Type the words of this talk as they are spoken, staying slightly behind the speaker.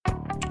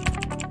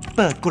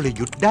ปิดกล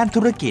ยุทธ์ด้าน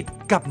ธุรกิจ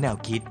กับแนว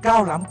คิดก้า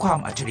วล้ำความ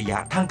อัจฉริยะ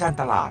ทางการ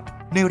ตลาด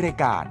ในราย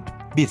การ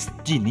Biz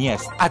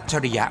Genius อัจฉ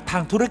ริยะทา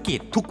งธุรกิจ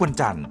ทุกวัน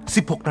จันทร์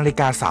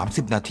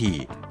 16:30 น.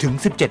 ถึง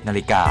 17:00 น.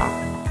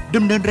 ด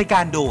ำเนินรายก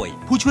ารโดย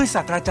ผู้ช่วยศ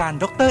าสตราจารย์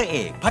ดร.เอ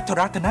กภัทร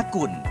รัตน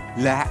กุล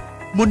และ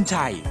มน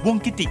ชัยวง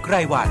ศ์กิติไกร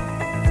วรรณ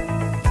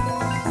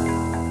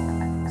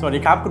สวัส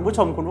ดีครับคุณผู้ช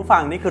มคุณผู้ฟั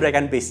งนี่คือรายก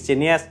าร Biz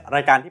Genius ร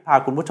ายการที่พา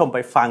คุณผู้ชมไป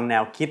ฟังแน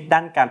วคิดด้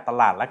านการต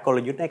ลาดและกล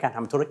ยุทธ์ในการท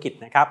ำธุรกิจ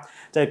นะครับ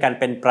เจอกัน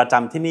เป็นประจ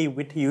ำที่นี่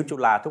วิทยุจุ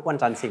ฬาทุกวัน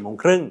จันทร์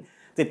 4:30 น.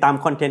ติดตาม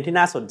คอนเทนต์ที่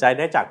น่าสนใจไ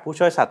ด้จากผู้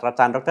ช่วยศาสตรา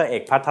จารย์ดร.เอ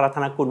กภัทรรัต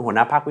นกุลหัวห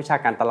น้าภาควิชา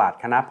การตลาด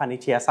คณะพาณิ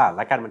ชยศาสตร์แ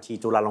ละการบัญชี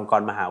จุฬาลงก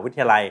รณ์มหาวิท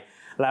ยาลัย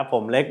และผ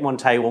มเล็กมน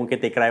ชัยวงศ์กิ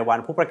ติไกรวรร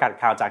ณผู้ประกาศ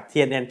ข่าวจาก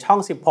TNN ช่อง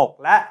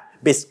 16 และ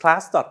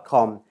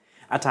bizclass.com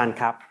อาจารย์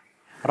ครับ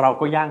เรา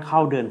ก็ย่างเข้า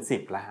เดือน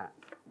 10 แล้วฮะ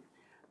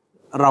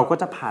เราก็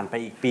จะผ่านไป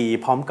อีกปี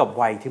พร้อมกับ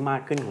วัยที่มา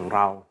กขึ้นของเร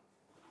า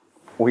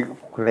อุ๊ย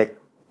คุณเล็ก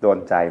โดน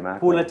ใจมาก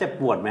พูดแล้วเจ็บ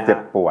ปวดไหมฮะเจ็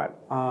บปวด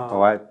เพรา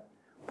ะว่า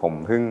ผม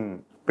เพิ่ง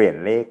เปลี่ยน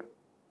เลข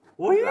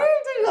อุ๊ย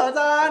จริงเหรออาจ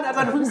า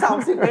รย์เพิ่ง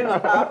30เองเหร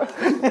อครับ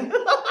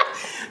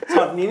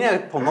ช็อตนี้เนี่ย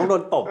ผมต้องโด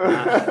นตบน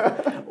ะ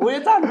อุ๊ยอ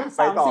าจารย์ไ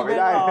ปต่อไม่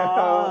ได้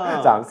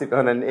30เท่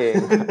านั้นเอง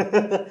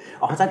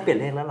อ๋ออาจารย์เปลี่ยน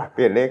เลขแล้วหรอเป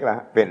ลี่ยนเลขแล้ว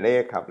เปลี่ยนเล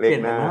ขครับเลข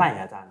หน้าเปลี่ยนเมื่อไหร่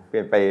อาจารย์เป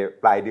ลี่ยนไป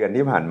ปลายเดือน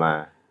ที่ผ่านมา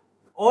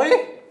โอ๊ย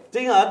จ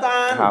ริงเหรออาจา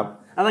รย์ครับ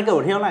อาจารย์เกิด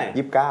วันที่เท่าไหร่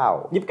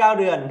29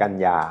เดือนกัน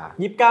ยา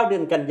29เดื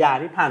อนกันยา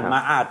ที่ผ่านมา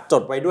อาจจ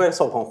ดไว้ด้วย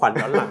ส่งของขวัญ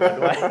ย้อนหลังมา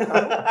ด้วย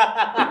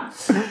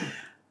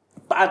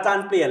อาจาร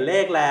ย์เปลี่ยนเล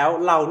ขแล้ว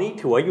เรานี่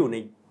ถือว่าอยู่ใน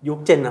ยุค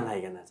เจนอะไร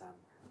กันอาจารย์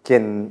เจ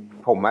น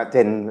ผมอะเ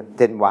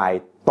จน Y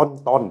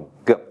ต้น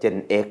เกือบเจน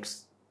X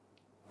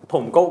ผ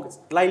มก็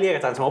ไล่เรียกอ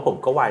าจารย์เฉพาะผม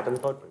ก็ Y ต้น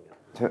เหมือนกัน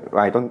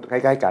Y ต้นใก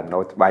ล้ๆกันเรา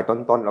Y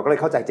ต้นเราก็เลย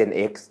เข้าใจ Gen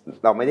X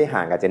เราไม่ได้ห่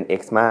างกับ Gen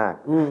X มาก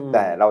แ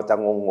ต่เราจะ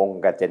งง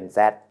กับ Gen Z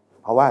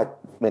เพราะว่า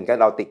เหมือนกับ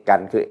เราติดกัน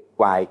คือ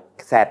Y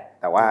Z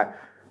แต่ว่า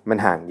มัน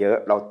ห่างเยอะ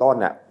เราต้น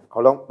อ่ะเขา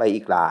ต้องไป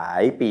อีกหลา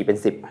ยปีเป็น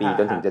10ปี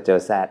จนถึงจะเจอ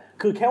Z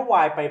คือแค่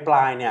Y ไปปล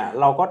ายเนี่ย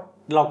เรา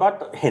ก็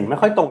เห็นไม่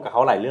ค่อยตรงกับเข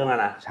าหลายเรื่องแล้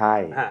วนะใช่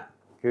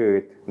คือ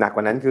หนักก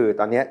ว่านั้นคือ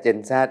ตอนนี้ Gen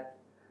Z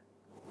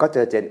ก็เจ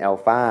อ Gen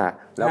Alpha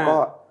แล้วก็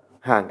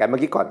ห่างกันเมื่อ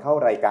กี้ก่อนเข้า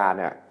รายการ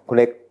เนี่ยคุณ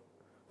เล็ก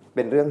เ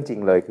ป็นเรื่องจริง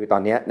เลยคือตอ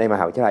นนี้ในม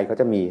หาวิทยาลัยเขา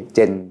จะมี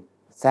Gen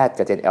Z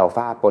กับ Gen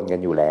Alpha ปนกัน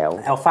อยู่แล้ว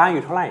Alpha อ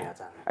ยู่เท่าไหร่อา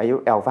จารย์อายุ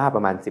Alpha ป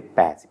ระมาณ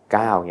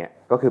18-19เนี่ย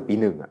ก็คือปี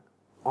1อ่ะ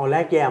อ๋อแร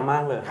กแย่มา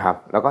กเลยครับ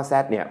แล้วก็ Z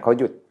เนี่ยเขา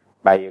หยุด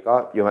ไปก็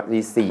อยู่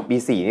ปี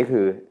4นี่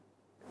คือ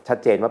ชัด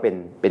เจนว่าเ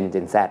ป็น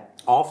Gen Z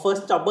อ๋อ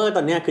first jobber ต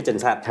อนนี้คือ Gen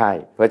Z ใช่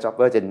first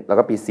jobber Gen แล้ว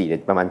ก็ปี4เนี่ย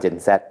ประมาณ Gen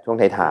Z ช่วง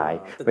ท้าย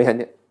ๆเพราะฉะนั้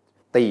น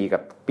ตีกั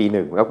บปี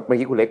1แล้วเมื่อ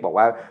กี้คุณเล็กบอก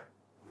ว่า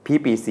พี่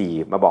ปี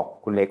4มาบอก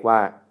คุณเล็กว่า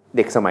เ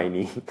ด็กสมัย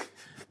นี้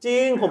จริ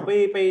งผม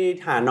ไป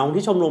หาน้อง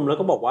ที่ชมรมแล้ว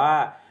ก็บอกว่า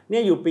เนี่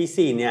ยอยู่ปี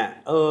4เนี่ย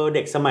เ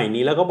ด็กสมัย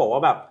นี้แล้วก็บอกว่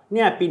าแบบเ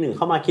นี่ยปี1เ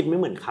ข้ามาคิดไม่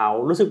เหมือนเขา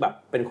รู้สึกแบบ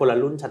เป็นคนละ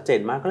รุ่นชัดเจน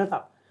มากก็เลยแบ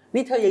บ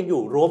นี่เธอยังอ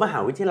ยู่รั้วมหา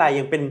วิทยาลัย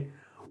ยังเป็น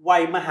วั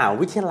ยมหา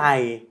วิทยาลัย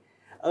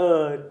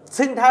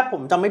ซึ่งถ้าผ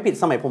มจำไม่ผิด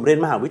สมัยผมเรียน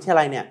มหาวิทยา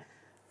ลัยเนี่ย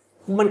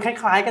มันค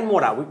ล้ายๆกันหม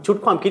ดอ่ะชุด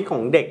ความคิดขอ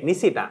งเด็กนิ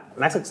สิตอ่ะ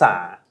นักศึกษา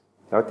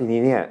แล้วทีนี้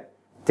เนี่ย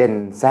Gen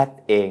Z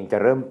เองจะ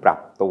เริ่มปรับ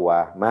ตัว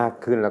มาก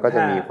ขึ้นแล้วก็จ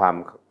ะมีควา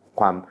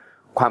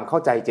มเข้า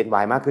ใจ Gen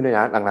Y มากขึ้นด้วย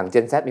นะหลังๆ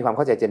Gen Z มีความเ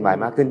ข้าใจ Gen Y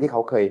มากขึ้นที่เข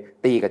าเคย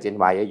ตีกับ Gen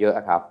Y เยอ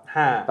ะๆครับ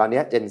ตอน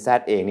นี้ Gen Z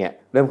เองเนี่ย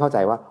เริ่มเข้าใจ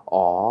ว่า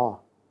อ๋อ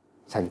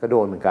ฉันก็โด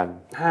นเหมือนกัน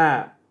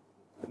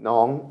น้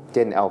อง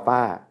Gen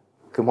Alpha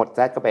คือหมด Z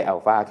ก็ไป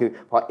Alpha คือ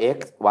พอ X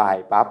Y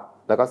ปั๊บ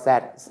แล้วก็ Z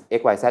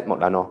X Y Z หมด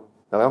แล้วเนาะ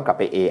เราก็ต้องกลับ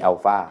ไป A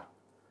Alpha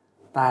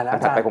ตายแล้ว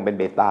ถัดไปคงเป็น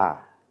เบต้า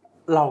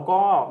เรา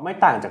ก็ไม่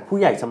ต่างจากผู้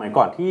ใหญ่สมัย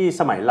ก่อนที่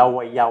สมัยเรา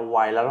วัยเยาว์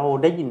วัยแล้วเรา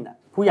ได้ยิน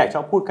ผู้ใหญ่ช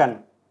อบพูดกัน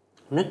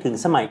นึกถึง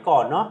สมัยก่อ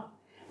นเนาะ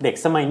เด็ก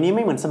สมัยนี้ไ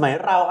ม่เหมือนสมัย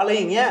เราอะไรอ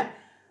ย่างเงี้ย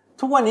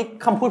ทุกวันนี้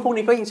คำพูดพวก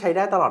นี้ก็ยังใช้ไ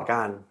ด้ตลอดก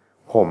าล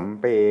ผม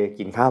ไป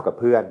กินข้าวกับ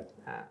เพื่อน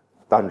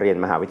ตอนเรียน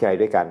มหาวิทยาลัย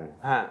ด้วยกัน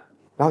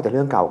เล่าแต่เ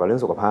รื่องเก่ากับเรื่อ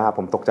งสุขภาพผ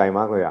มตกใจม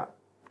ากเลยอ่ะ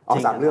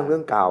3เรื่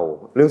องเก่า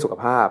เรื่องสุข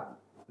ภาพ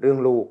เรื่อง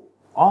ลูก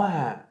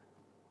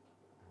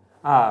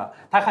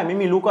ถ้าใครไม่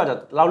มีลูกก็อาจจะ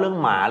เล่าเรื่อง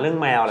หมาเรื่อง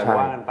แมวอะไร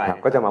ว่ากันไป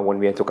ก็จะมาวน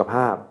เวียนสุขภ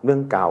าพเรื่อ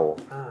งเก่า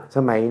ส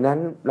มัยนั้น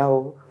เรา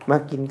มา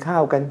กินข้า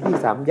วกันที่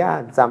3ย่า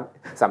น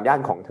3ย่าน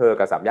ของเธอ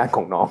กับ3ย่านข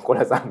องน้องคน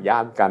ละ3ย่า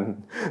นกัน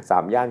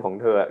3ย่านของ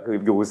เธอคือ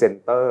ยูเซ็น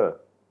เตอร์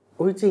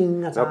อุ๊ยจริง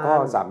อาจารย์แล้วก็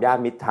3ย่าน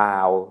มิตรทา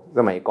วน์ส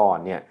มัยก่อน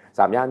เนี่ย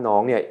3ย่านน้อ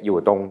งเนี่ยอยู่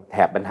ตรงแถ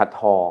บบรรทัด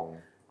ทอง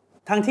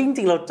ทั้งที่จ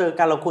ริงๆเราเจอ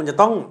กันเราควรจะ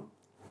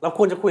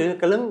คุย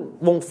กันเรื่อง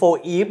วงโฟ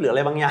อีฟหรืออะไ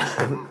รบางอย่าง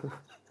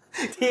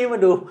ที่มา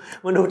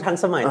ดูทัน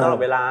สมัยตลอด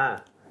เวลา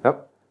แล้ว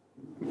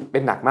เป็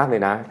นหนักมากเล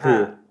ยนะคือ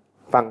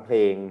ฟังเพล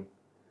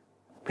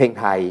ง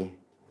ไทย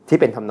ที่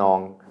เป็นทำนอง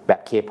แบบ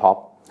K-pop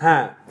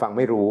ฟังไ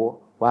ม่รู้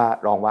ว่า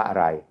ร้องว่าอะ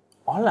ไร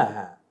อ๋อเหรอฮ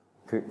ะ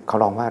คือเขา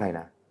ร้องว่าอะไร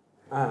นะ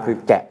คือ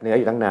แกะเนื้อ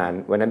อยู่ตั้งนาน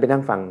วันนั้นไปนั่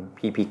งฟัง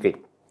PP กริด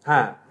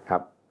ครั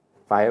บ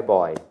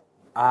Fireboy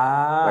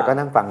แล้วก็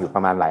นั่งฟังอยู่ป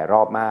ระมาณหลายร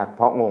อบมากเพ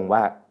ราะงงว่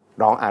า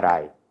ร้องอะไร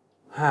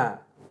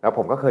แล้วผ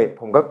มก็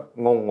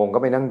งงก็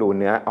ไปนั่งดู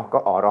เนื้อก็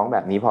ร้องแบ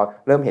บนี้พอ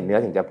เริ่มเห็นเนื้อ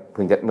ถึงจ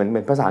ะเหมื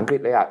อนภาษาอังกฤษ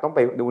เลยอ่ะต้องไป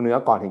ดูเนื้อ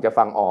ก่อนถึงจะ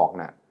ฟังออก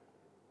นะ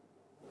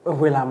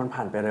เวลามัน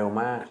ผ่านไปเร็ว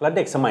มากแล้วเ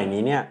ด็กสมัย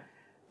นี้เนี่ย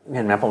เ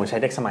ห็นไหมผมใช้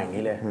เด็กสมัย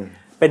นี้เลย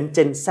เป็น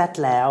Gen Z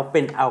แล้วเ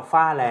ป็น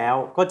Alpha แล้ว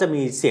ก็จะ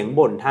มีเสียง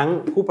บ่นทั้ง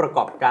ผู้ประก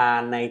อบการ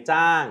นาย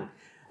จ้าง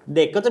เ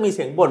ด็กก็จะมีเ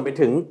สียงบ่นไป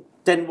ถึง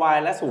Gen Y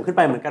และสูงขึ้นไ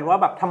ปเหมือนกันว่า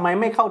แบบทำไม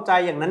ไม่เข้าใจ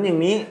อย่างนั้นอย่าง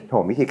นี้โถ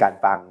วิธีการ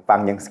ฟัง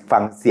ยังฟั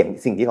งเสียง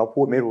สิ่งที่เขา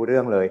พูดไม่รู้เรื่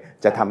องเลย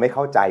จะทำให้เ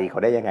ข้าใจเขา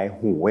ได้ยังไง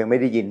หูยังไม่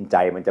ได้ยินใจ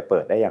มันจะเปิ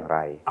ดได้อย่างไร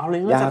เอาเล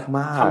ยยากม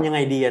ากทำยังไง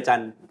ดีอาจาร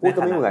ย์พูดก็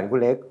ไม่เหมือนคุณ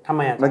เล็กทำไ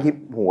มอาจารย์เมื่อกี้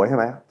หูใช่ไ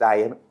หมใจ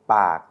ป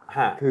าก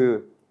คือ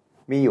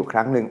มีอยู่ค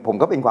รั้งหนึ่งผม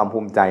ก็เป็นความภู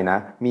มิใจนะ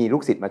มีลู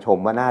กศิษย์มาชม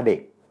ว่าหน้าเด็ก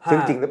ซึ่ง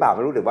จริงหรือเปล่าไ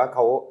ม่รู้หรือว่าเข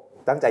า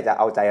ตั้งใจจะ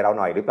เอาใจเรา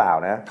หน่อยหรือเปล่า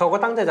นะเขาก็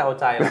ตั้งใจจะเอา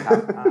ใจแหละครับ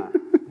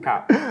ครั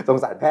บสง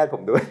สารแพทย์ผ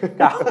มด้วย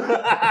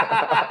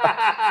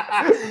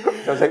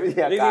เราใช้วิท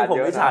ยาการเยอะนะผม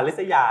วิชาลิ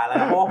ษยาแล้ว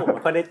เพราะว่าผมไ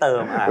ม่ค่อยได้เติ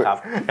มครับ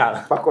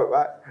ปรากฏว่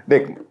าเด็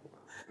ก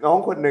น้อง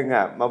คนนึง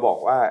มาบอก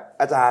ว่า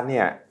อาจารย์เ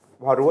นี่ย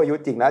พอรู้อายุ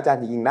จริงแล้วอาจารย์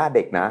จริงๆหน้าเ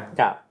ด็กนะ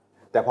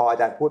แต่พออา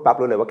จารย์พูดปั๊บ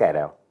รู้เลยว่าแก่แ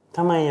ล้วท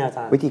ำไมอาจ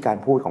ารย์วิธีการ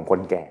พูดของคน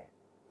แก่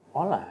อ๋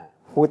อเหรอ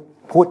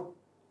พูด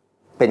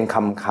เป็น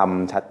ค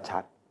ำชั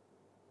ด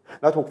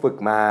ๆเราถูกฝึก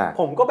มา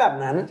ผมก็แบบ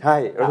นั้นใช่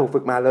เราถูกฝึ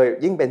กมาเลย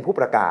ยิ่งเป็นผู้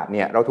ประกาศเ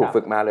นี่ยเราถูก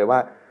ฝึกมาเลยว่า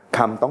ค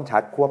ำต้องชั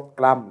ดควบ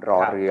กล้ำรอ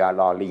เรือ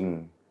รอลิง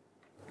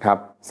ครับ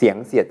เสียง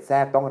เสียดแทร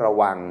กต้องระ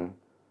วัง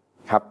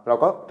ครับเรา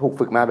ก็ถูก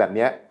ฝึกมาแบบ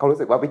นี้เขารู้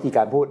สึกว่าวิธีก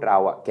ารพูดเรา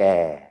แก่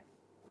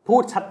พู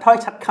ดชัดถ้อย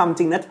ชัดคำ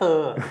จริงนะเธอ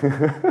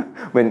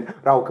เหมือน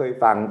เราเคย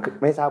ฟัง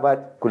ไม่ทราบว่า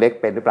คุณเล็ก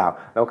เป็นหรือเปล่า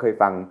เราเคย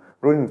ฟัง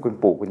รุ่นคุณ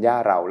ปู่คุณย่า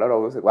เราแล้วเรา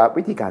รู้สึกว่า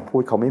วิธีการพู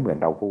ดเขาไม่เหมือน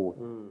เราพูด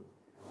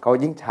เขา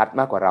ยิ่งชัด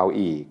มากกว่าเรา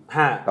อีก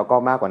แล้วก็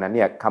มากกว่านั้นเ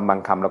นี่ยคำบา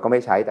งคำเราก็ไ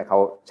ม่ใช้แต่เขา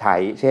ใช้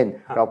เช่น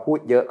เราพูด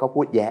เยอะเขา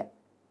พูดแยะ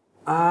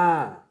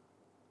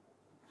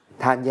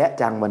ทานแยะ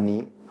จังวันนี้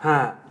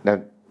แต่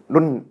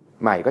รุ่น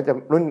ใหม่ก็จะ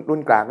รุ่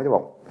นกลางก็จะบ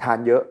อกทาน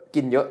เยอะ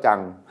กินเยอะจัง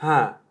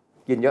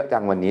กินเยอะจั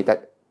งวันนี้แต่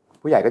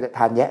ผู้ใหญ่ก็จะท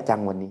านแยะจั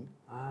งวันนี้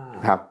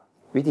ครับ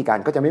วิธีการ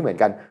ก็จะไม่เหมือน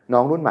กันน้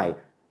องรุ่นใหม่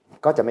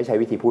ก็จะไม่ใช้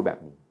วิธีพูดแบบ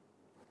นี้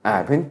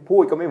เพราะพู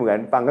ดก็ไม่เหมือน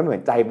ฟังก็เหมือ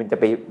นใจมันจะ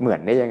ไปเหมือน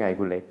ได้ยังไง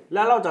คุณเล็กแ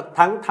ล้วเราจะ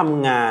ทั้งท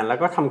ำงานแล้ว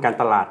ก็ทำการ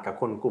ตลาดกับ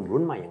คนกลุ่ม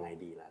รุ่นใหม่ยังไง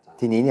ดีล่ะอาจารย์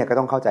ทีนี้เนี่ยก็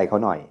ต้องเข้าใจเขา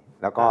หน่อย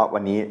แล้วก็วั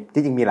นนี้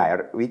ที่จริงมีหลาย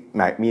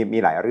มี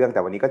หลายเรื่องแ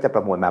ต่วันนี้ก็จะปร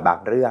ะมวลมาบาง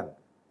เรื่อง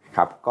ค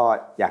รับก็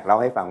อยากเล่า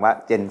ให้ฟังว่า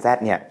Gen Z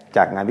เนี่ยจ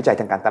ากงานวิจัย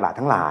ทางการตลาด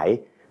ทั้งหลาย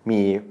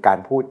มีการ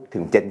พูดถึ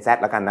ง Gen Z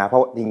แล้วกันนะเพรา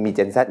ะจริงมี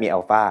Gen Z มี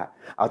Alpha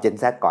เอา Gen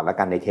Z ก่อนแล้ว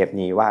กันในเทป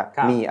นี้ว่า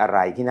มีอะไร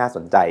ที่น่าส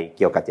นใจเ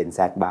กี่ยวกับ Gen Z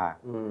บ้าง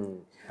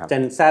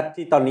Gen Z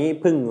ที่ตอนนี้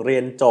เพิ่งเรี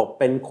ยนจบ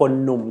เป็นคน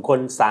หนุ่มค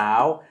นสา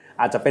ว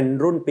อาจจะเป็น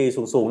รุ่นปี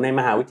สูงๆในม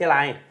หาวิทยา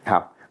ลัยครั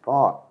บก็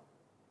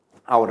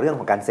เอาเรื่อง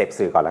ของการเสพ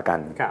สื่อก่อนแล้วกัน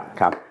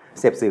ครับ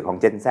เสพสื่อของ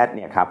Gen Z เ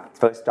นี่ยครับ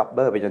first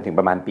jobber ไปจนถึง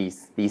ประมาณปี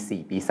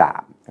4ปี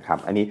3นะครับ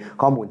อันนี้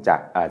ข้อมูลจาก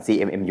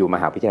CMMU ม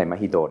หาวิทยาลัยม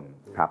หิดล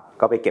ครับ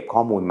ก็ไปเก็บข้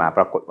อมูลมาป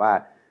รากฏว่า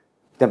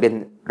จะเป็น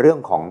เรื่อง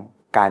ของ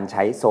การใ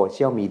ช้โซเ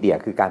ชียลมีเดีย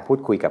คือการพูด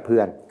คุยกับเพื่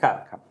อนค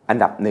รับอัน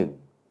ดับ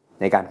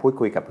1ในการพูด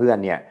คุยกับเพื่อน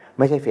เนี่ย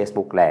ไม่ใช่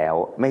Facebook แล้ว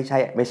ไม่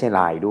ใช่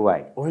LINE ด้วย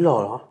โอ้ยเหร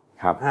อ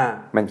ครับ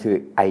มันคือ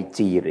IG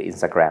หรือ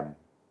Instagram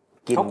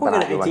กินตลา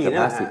ดใน IG น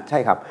ะใช่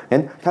ครับงั้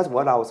นถ้าสมม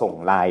ติว่าเราส่ง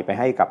LINE ไป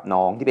ให้กับ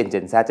น้องที่เป็น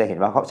Gen Z จะเห็น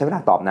ว่าเขาใช้เวล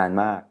าตอบนาน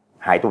มาก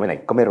หายตัวไปไหน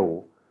ก็ไม่รู้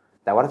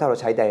แต่ว่าถ้าเรา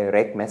ใช้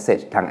direct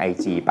message ทาง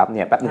IG ปั๊บเ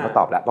นี่ยแป๊บนึงเขา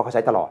ตอบแล้วเพราะเขาใ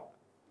ช้ตลอด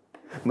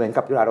เหมือน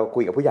กับเวลาเราคุ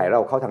ยกับผู้ใหญ่เ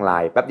ราเข้าทาง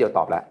LINE แป๊บเดียวต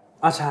อบแล้ว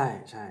ใช่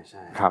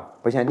ครับ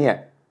เพราะฉะนั้นเนี่ย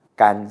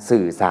การ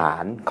สื่อสา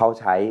รเขา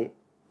ใช้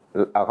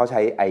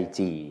IG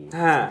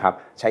ครับ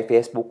ใช้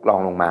Facebook รอง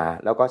ลงมา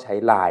แล้วก็ใช้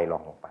LINE รอ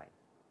งลงไป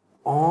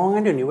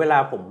งั้นเดี๋ยวนี้เวลา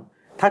ผม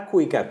ถ้าคุ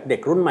ยกับเด็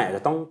กรุ่นใหม่จ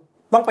ะต้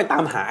องไปตา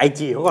มหา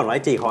IG เขาก่อนว่า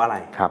IG เขาอะไร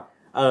ครับ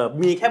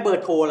มีแค่เบอ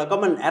ร์โทรแล้วก็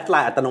มันแอดไล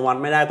น์อัตโนมัติ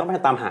ไม่ได้ต้องไป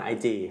ตามหา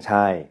IG ใ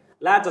ช่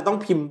แล้วจะต้อง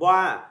พิมพ์ว่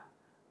า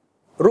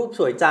รูป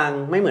สวยจัง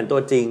ไม่เหมือนตั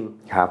วจริง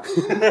ครับ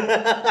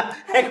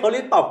ให้เขารี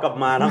บตอบกลับ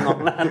มาน้อง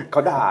ๆนั่นเข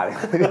าด่าเลย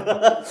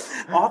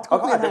เขา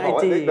อาจจะบอก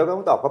ว่าเราต้อ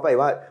งตอบเข้าไป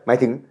ว่าหมาย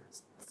ถึง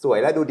สวย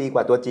และดูดีก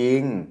ว่าตัวจริ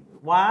ง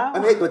ว้าวไ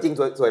ม่ใช่ตัวจริง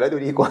สวยและดู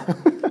ดีกว่า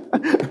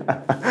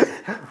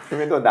ไม่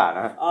เป็นตัวด่า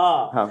นะ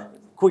ครับ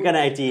คุยกันใน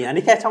IG อัน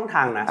นี้แค่ช่องท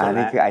างนะอัน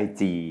นี้คือ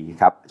IG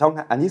ครับช่อง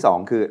อันที่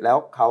2คือแล้ว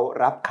เขา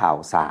รับข่าว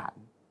สาร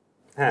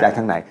จากท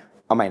างไหน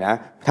เอาใหม่นะ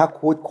ถ้า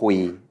พูดคุย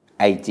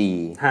IG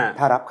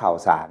ถ้ารับข่าว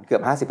สารเกือ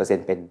บ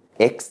 50% เป็น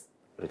X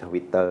หรือ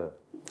Twitter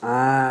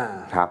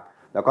ครับ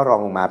แล้วก็รอง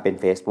ลงมาเป็น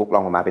Facebook รอ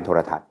งลงมาเป็นโทร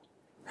ทัศน์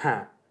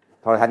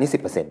โทรทัศน์นี่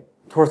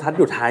 10% โทรทัศน์อ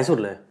ยู่ท้ายสุด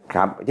เลยค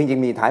รับจริง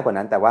ๆมีท้ายกว่า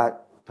นั้นแต่ว่า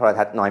โทร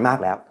ทัศน์น้อยมาก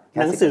แล้ว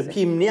หนังสือ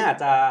พิมพ์เนี่ยอาจ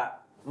จะ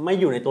ไม่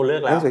อยู่ในตัวเลือ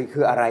กแล้วหนังสือ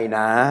คืออะไรน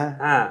ะ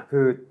คื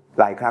อ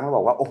หลายครั้งเราบ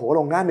อกว่าโอ้โห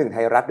ลงหน้า1ไท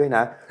ยรัฐด้วยน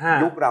ะ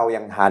ยุคเรา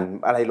ยังทัน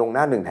อะไรลงห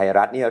น้า1ไทย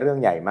รัฐเนี่ยเรื่อง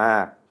ใหญ่มา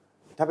ก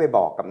ถ้าไปบ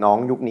อกกับน้อง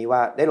ยุคนี้ว่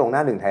าได้ลงหน้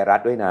า1ไทยรัฐ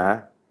ด้วยนะ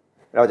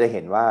เราจะเ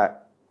ห็นว่า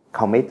เข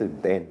าไม่ตื่น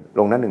เต้น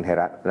ลงหน้า1ไทย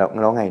รัฐ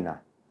แล้วไงนะ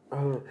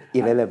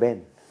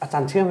irrelevant อาจา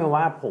รย์เชื่อไหม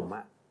ว่าผม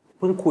เ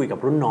พิ่งคุยกับ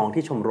รุ่นน้อง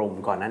ที่ชมรม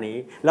ก่อนหน้านี้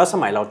แล้วส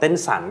มัยเราเต้น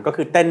สันก็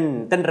คือเ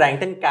ต้นแรง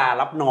เต้นกา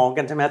รับน้อง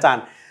กันใช่ไหมอาจาร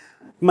ย์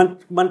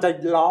มันจะ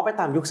ล้อไป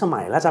ตามยุคส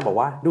มัยแล้วอาจารย์บอก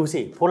ว่าดู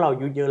สิพวกเราอา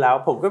ยุเยอะแล้ว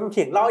ผมก็เ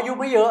ขียนเราอายุ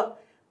ไม่เยอะ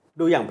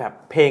ดูอย่างแบบ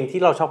เพลงที่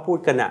เราชอบพูด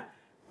กัน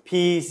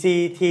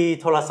PCT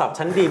โทรศัพท์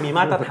ชั้นดีมีม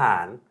าตรฐา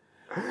น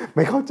ไ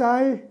ม่เข้าใจ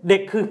เด็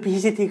กคือ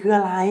PCT คือ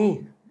อะไร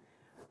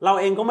เรา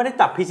เองก็ไม่ได้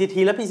จับ PCT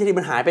แล้ว PCT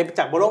มันหายไป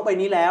จากบนโลกใบ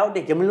นี้แล้วเ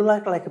ด็กยังไม่รู้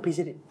อะไรคือ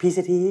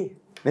PCT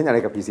เล่นอะไร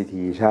กับ PCT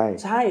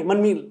ใช่มัน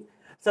มี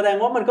แสดง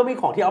ว่ามันก็มี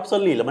ของที่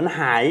obsolete แล้วมัน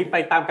หายไป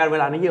ตามกาลเว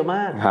ลานี่เยอะม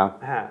าก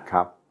ค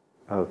รับ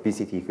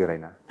PCT คืออะไร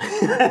นะ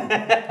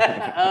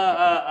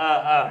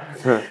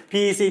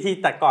PCT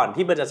แต่ก่อน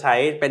ที่มันจะใช้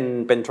เ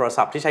ป็นโทร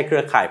ศัพท์ที่ใช้เครื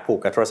อข่ายผูก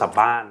กับโทรศัพท์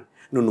บ้าน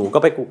หนูๆก็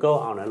ไป Google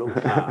เอานะลูก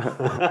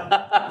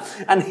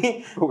อันนี้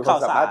ข่าว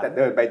สารแต่เ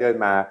ดินไปเดิน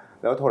มา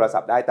แล้วโทรศั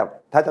พท์ได้แต่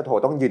ถ้าจะโทร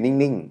ต้องยืนนิ่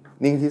ง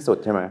ๆนิ่งที่สุด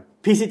ใช่ไหม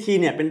PCT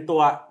เนี่ยเป็นตั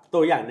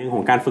วอย่างหนึ่งข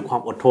องการฝึกควา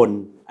มอดทน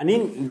อันนี้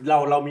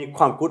เรามีค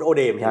วาม good old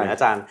day เห็นไหมอ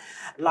าจารย์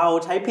เรา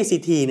ใช้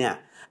PCT เนี่ย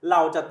เร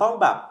าจะต้อง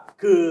แบบ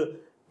คือ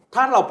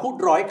ถ้าเราพูด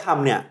100 ค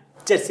ำเนี่ย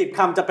70 ค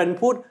ำจะเป็น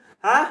พูด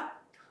ฮะ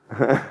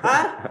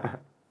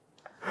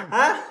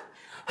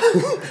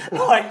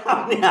100 ค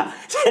ำเนี่ย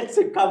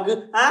70 คำคือ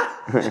ฮะ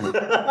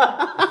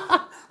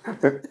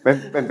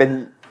เป็น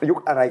ยุค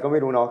อะไรก็ไม่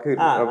รู้เนาะคือ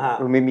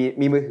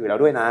มีมือถือแล้ว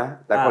ด้วยนะ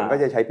แต่คนก็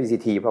จะใช้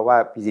PCT เพราะว่า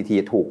PCT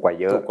ถูกกว่า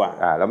เยอะ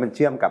แล้วมันเ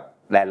ชื่อมกับ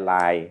แลนด์ไล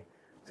น์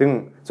ซึ่ง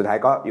สุดท้าย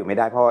ก็อยู่ไม่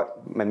ได้เพราะ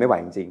มันไม่ไหว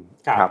จริง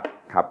ๆครั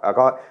บแล้ว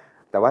ก็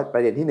แต่ว่าปร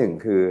ะเด็นที่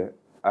1คือ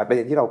ประเ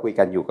ด็นที่เราคุย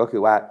กันอยู่ก็คื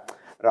อว่า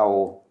เรา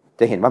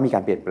จะเห็นว่ามีกา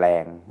รเปลี่ยนแปล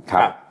งครั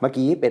บเมื่อ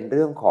กี้เป็นเ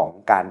รื่องของ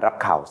การรับ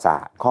ข่าวสา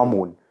รข้อ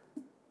มูล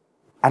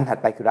อันถัด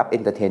ไปคือรับเอ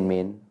นเตอร์เทนเม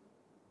นต์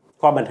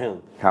ความบันเทิง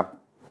ครับ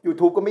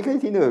YouTube ก็ไม่ใช่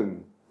ที่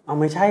1เอา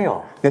ไม่ใช่หรอ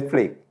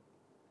Netflix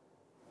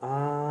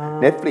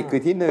Netflix คื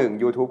อที่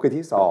1 YouTube คือ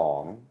ที่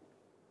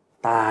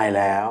2ตาย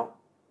แล้ว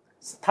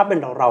ถ้าเป็น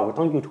เราก็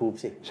ต้อง YouTube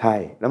สิใช่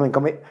แล้วมันก็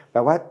ไม่แปล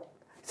ว่า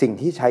สิ่ง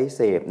ที่ใช้เ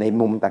สพใน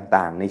มุม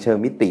ต่างๆในเชิง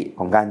มิติข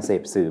องการเส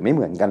พสื่อไม่เห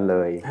มือนกันเล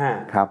ย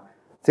ครับ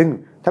ซึ่ง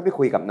ถ้าไป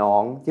คุยกับน้อ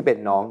งที่เป็น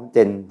น้อง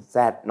Gen Z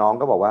น้อง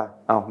ก็บอกว่า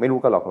อ้าวไม่รู้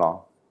กันหรอกเหรอ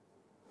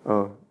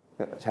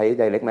ใช้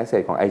direct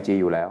message ของ IG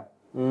อยู่แล้ว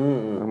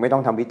ไม่ต้อ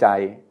งทำวิจัย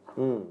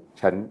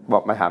ฉันบอ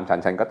กมาถาม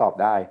ฉันก็ตอบ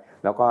ได้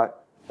แล้วก็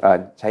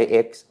ใช้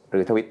X หรื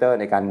อ Twitter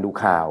ในการดู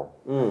ข่าว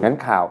งั้น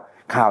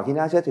ข่าวที่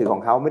น่าเชื่อถือขอ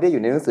งเขาไม่ได้อ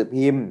ยู่ในหนังสือ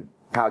พิมพ์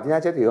ข่าวที่น่า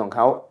เชื่อถือของเข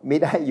าไม่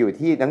ได้อยู่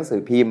ที่หนังสือ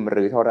พิมพ์ห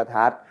รือโทร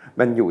ทัศน์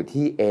มันอยู่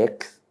ที่ X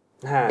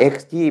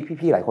ที่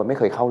พี่ๆหลายคนไม่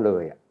เคยเข้าเล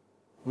ย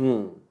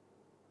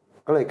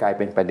ก็เลยกลายเ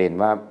ป็นประเด็น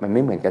ว่ามันไ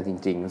ม่เหมือนกันจ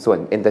ริงๆส่วน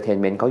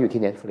entertainment เขาอยู่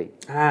ที่ Netflix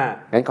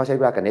งั้นเขาใช้เ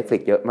วลากับ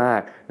Netflix เยอะมา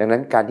กดังนั้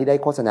นการที่ได้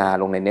โฆษณา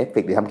ลงใน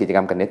Netflix หรือทำกิจกร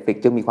รมกับ Netflix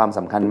จึงมีความส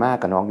ำคัญมาก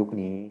กับน้องยุค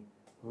นี้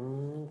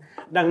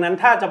ดังนั้น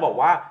ถ้าจะบอก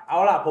ว่าเอา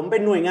ล่ะผมเป็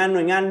นหน่วยงาน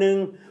นึง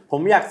ผ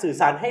มอยากสื่อ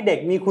สารให้เด็ก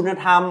มีคุณ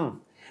ธรรม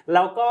แ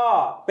ล้วก็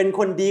เป็นค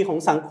นดีของ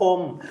สังคม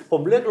ผ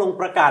มเลือกลง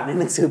ประกาศใน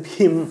หนังสือ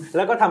พิมพ์แ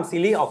ล้วก็ทำซี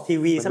รีส์ออกที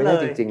วีซะเล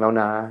ยจริงๆแล้ว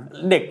นะ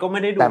เด็กก็ไม่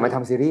ได้ดูแต่มาท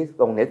ำซีรีส์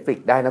ลง Netflix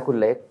ได้นะคุณ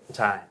เล็ก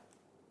ใช่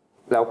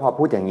แล้วพอ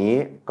พูดอย่างนี้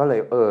ก็เลย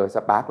ส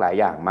ปาร์คหลาย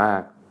อย่างมา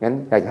กงั้น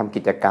อยากทำ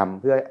กิจกรรม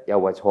เพื่อเยา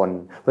วชน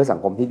เพื่อสัง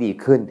คมที่ดี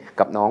ขึ้น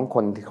กับน้อง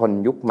คน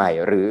ยุคใหม่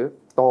หรือ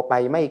โตไป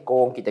ไม่โก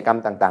งกิจกรรม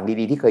ต่างๆ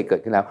ดีๆที่เคยเกิด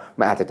ขึ้นแล้ว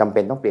มันอาจจะจำเป็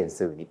นต้องเปลี่ยน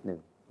สื่อนิดนึง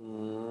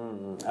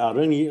เ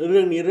รื่องนี้เ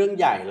รื่อง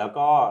ใหญ่แล้ว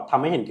ก็ท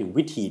ำให้เห็นถึง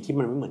วิถีที่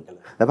มันไม่เหมือนกันเล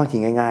ยแล้วบางที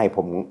ง่ายๆผ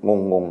ม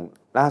งง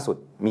ล่าสุด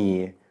มี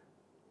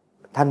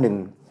ท่านหนึ่ง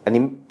อัน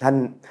นี้ท่าน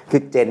คื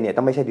อเจนเนี่ย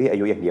ต้องไม่ใช่ที่อา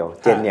ยุอย่างเดียว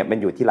เจนเนี่ยมัน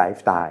อยู่ที่ไล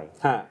ฟ์สไตล์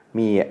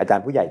มีอาจาร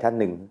ย์ผู้ใหญ่ท่าน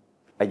หนึ่ง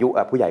อายุ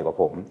ผู้ใหญ่กว่า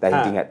ผมแต่จ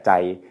ริงๆใจ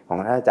ของ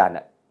ท่านอาจารย์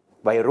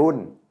วัยรุ่น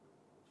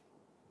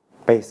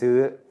ไปซื้อ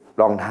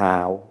รองเท้า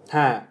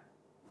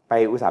ไป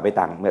อุตส่าห์ไป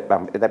ต่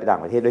า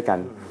งประเทศด้วยกัน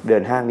เดิ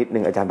นห้างนิดนึ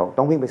งอาจารย์บอก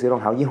ต้องวิ่งไปซื้อรอ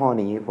งเท้ายี่ห้อ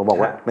นี้ผมบอก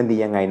ว่ามันดี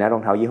ยังไงนะรอ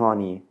งเท้ายี่ห้อ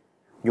นี้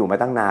อยู่มา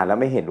ตั้งนานแล้ว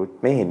ไม่เห็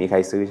นมีใคร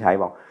ซื้อใช้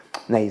บอก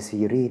ในซี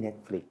รีส์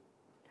Netflix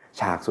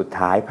ฉากสุด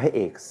ท้ายพระเอ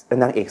ก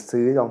นางเอก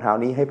ซื้อรองเท้า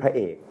นี้ให้พระเ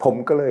อกผม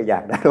ก็เลยอยา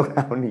กได้รองเ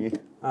ท้านี้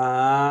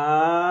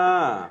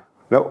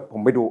แล้วผ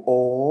มไปดูโอ้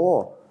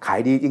ขาย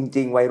ดีจ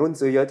ริงๆวัยรุ่น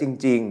ซื้อเยอะจ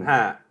ริง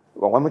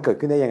ๆบอกว่ามันเกิด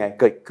ขึ้นได้ยังไง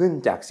เกิดขึ้น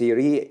จากซี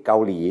รีส์เกา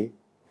หลี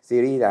ซี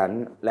รีส์นั้น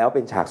แล้วเ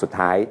ป็นฉากสุด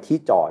ท้ายที่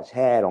จ่อแ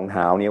ช่รองเ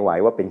ท้านี้ไว้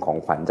ว่าเป็นของ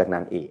ขวัญจากน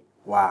างเอก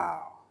ว้าว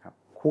ครับ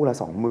คู่ละ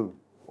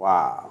 20,000 ว้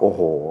าวโอ้โ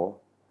ห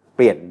เป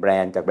ลี่ยนแบร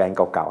นด์จากแบรนด์เ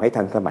ก่าๆให้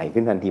ทันสมัย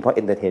ขึ้นทันทีเพราะเ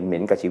อนเตอร์เทนเมน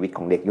ต์กับชีวิตข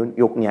องเด็ก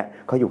ยุคนี้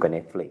เขาอยู่กับ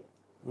Netflix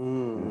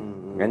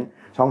งั้น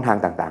ช่องทาง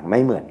ต่างๆไม่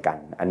เหมือนกัน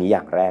อันนี้อ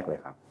ย่างแรกเลย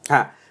ครับ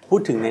พู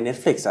ดถึงใน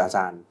Netflix อาจ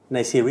ารย์ใน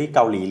ซีรีส์เก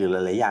าหลีหรือ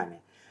หลายๆอย่างเนี่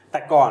ยแต่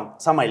ก่อน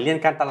สมัยเรียน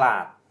การตลา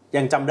ด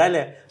ยังจำได้เล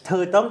ยเธ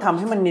อต้องทำใ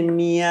ห้มัน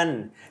เนียน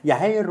ๆอย่า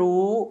ให้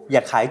รู้อย่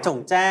าขายจง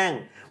แจ้ง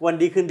วัน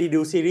ดีคืนดี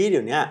ดูซีรีส์เ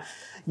ดี๋ยวนี้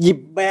หยิบ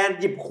แบรนด์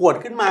หยิบขวด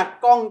ขึ้นมา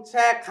กล้องแ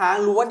ช่ค้าง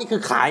รู้ว่านี่คื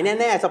อขาย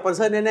แน่ๆสปอนเซ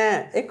อร์แน่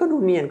ๆก็ดู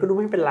เนียนก็ดู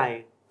ไม่เป็นไร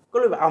ก็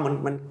เลยแบบเอา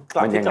มันก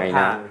ลับที่จับท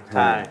างใ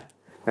ช่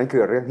นั่นคื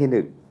อเรื่องที่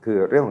1คือ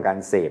เรื่องของการ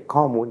เสพ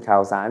ข้อมูลข่า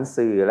วสาร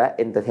สื่อและเ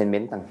อนเตอร์เทนเม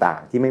นต์ต่า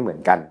งๆที่ไม่เหมือน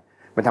กัน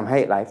มันทำให้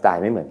ไลฟ์สไต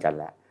ล์ไม่เหมือนกัน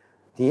แล้ว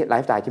ทีนี้ไล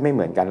ฟ์สไตล์ที่ไม่เห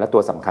มือนกันและตั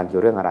วสำคัญคื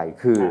อเรื่องอะไร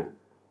คือ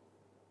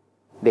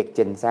เด็ก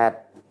Gen Z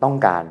ต้อง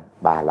การ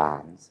บาลา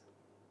นซ์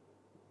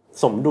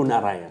สมดุลอ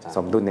ะไรอาจารย์ส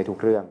มดุลในทุก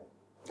เรื่อง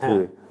คือ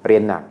เรีย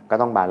นหนักก็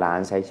ต้องบาลาน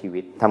ซ์ใช้ชี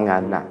วิตทำงา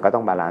นหนักก็ต้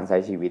องบาลานซ์ใช้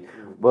ชีวิต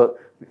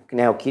แ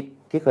นวคิด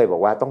ที่เคยบอ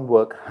กว่าต้อง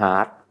work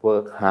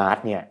hard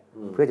เนี่ย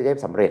เพื่อจะได้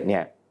สำเร็จเนี่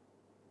ย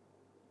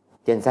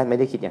Gen Z ไม่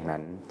ได้คิดอย่างนั้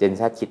น Gen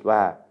Z คิดว่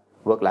า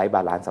work life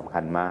balance สำคั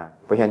ญมาก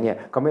เพราะฉะนั้นเนี่ย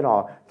เขาไม่รอ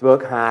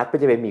work hard เพื่อ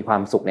จะไปมีควา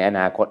มสุขในอ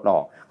นาคตหรอ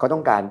กเขาต้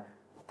องการ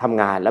ท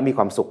ำงานแล้วมีค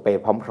วามสุขไป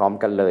พร้อม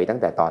ๆกันเลยตั้ง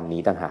แต่ตอน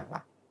นี้ต่างหากล่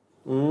ะ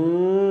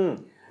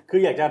คือ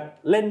อยากจะ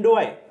เล่นด้ว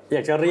ยอย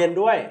ากจะเรียน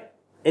ด้วย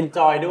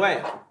enjoy ด้วย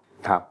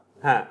ครับ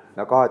แ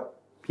ล้วก็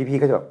พี่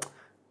ๆก็จะแบบ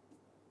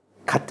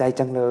ขัดใจ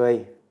จังเลย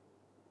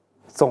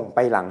ส่งไป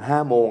หลัง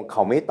 5 โมงเข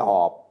าไม่ตอ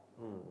บ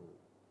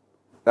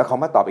แล้วเขา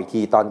มาตอบอีก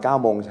ทีตอน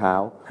 9 โมงเช้า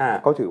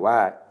เขาถือว่า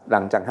หลั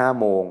งจาก 5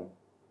 โมง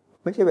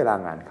ไม่ใช่เวลา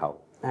งาน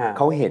เ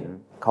ขาเห็น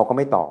เขาก็ไ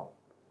ม่ตอบ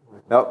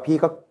แล้วพี่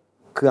ก็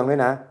เคืองด้วย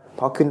นะเพ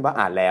ราะขึ้นว่า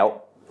อ่านแล้ว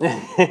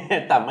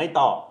แต่ไม่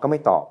ตอบก็ไม่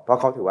ตอบเพราะ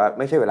เขาถือว่า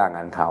ไม่ใช่เวลาง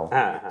านเขา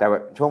แต่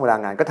ช่วงเวลา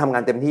งานก็ทำงา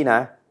นเต็มที่นะ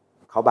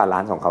เขาบาลา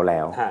นซ์ของเขาแล้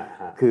ว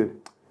คือ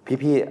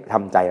พี่ๆท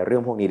ำใจเรื่อ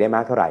งพวกนี้ได้ม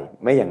ากเท่าไหร่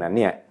ไม่อย่างนั้น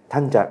เนี่ยท่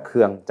านจะเคื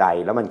องใจ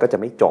แล้วมันก็จะ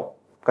ไม่จบ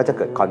ก็จะเ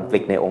กิดคอนฟลิ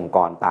กต์ในองค์ก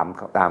รต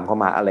ามเข้า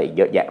มาอะไรอีกเ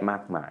ยอะแยะมา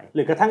กมายห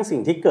รือกระทั่งสิ่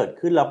งที่เกิด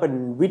ขึ้นแล้วเป็น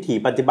วิถี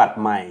ปฏิบัติ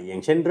ใหม่อย่า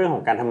งเช่นเรื่องข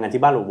องการทำงาน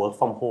ที่บ้านหรือ work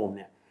from home เ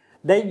นี่ย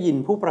ได้ยิน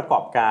ผู้ประกอ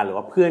บการหรือ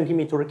ว่าเพื่อนที่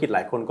มีธุรกิจหล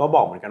ายคนก็บ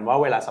อกเหมือนกันว่า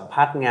เวลาสัมภ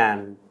าษณ์งาน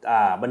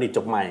บัณฑิตจ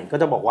บใหม่ก็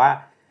จะบอกว่า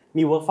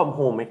มี work from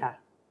home ไหมคะ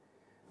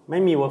ไม่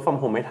มี work from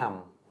home ไม่ท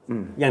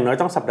ำอย่างน้อย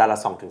ต้องสัปดาห์ละ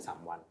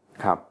 2-3 วัน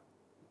ครับ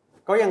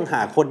ก็ยังห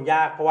าคนย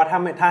ากเพราะว่า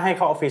ถ้าให้เ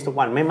ข้าออฟฟิศทุก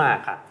วันไม่มา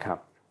ค่ะครับ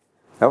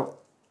แล้ว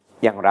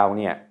อย่างเรา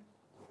เนี่ย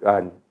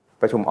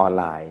ประชุมออน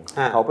ไลน์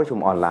เขาประชุม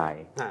ออนไล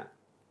น์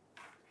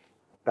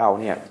เรา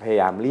เนี่ยพยา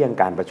ยามเลี่ยง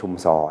การประชุม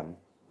ซ้อน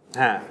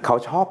เขา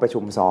ชอบประชุ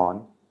มซ้อน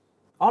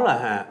อ๋อเหรอ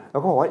ฮะแล้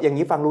วก็บอกว่าอย่าง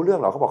นี้ฟังรู้เรื่อง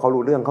เหรอเขาบอกเขา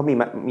รู้เรื่องเขา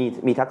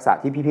มีทักษะ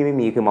ที่พี่ไม่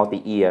มีคือ multi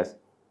ears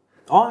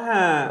อ๋อฮ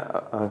ะ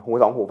หู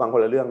สองหูฟังค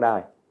นละเรื่องได้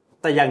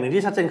แต่อย่างหนึ่ง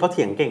ที่ชัดเจนเขาเ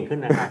ถียงเก่งขึ้น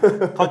นะครับ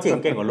เขาเถียง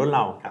เก่งกว่ารุ่นเร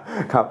าครับ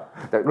ครับ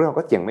แต่รุ่นเรา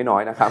ก็เถียงไม่น้อ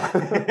ยนะครับ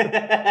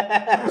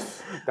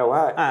แต่ว่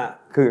า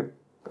คือ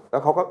แล้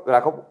วเขาก็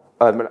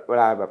เว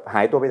ลาแบบห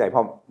ายตัวไปไหน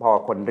พอ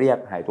คนเรียก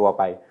หายตัวไ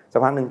ปสั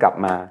กพักนึงกลับ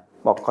มา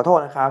บอกขอโทษ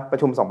นะครับประ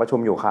ชุม2ประชุม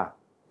อยู่ค่ะ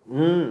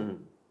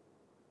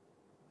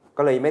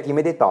ก็เลยไ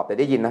ม่ได้ตอบแต่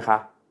ได้ยินนะคะ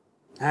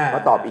ก็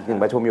ตอบอีก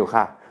1ประชุมอยู่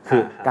ค่ะคื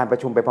อการประ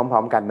ชุมไปพร้อ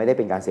มๆกันไม่ได้เ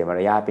ป็นการเสียมาร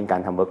ยาทเป็นกา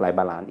รทำ work life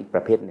balance อีกป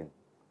ระเภทหนึ่ง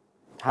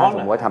ถ้าสม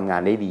มติว่าทำงา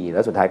นได้ดีแล้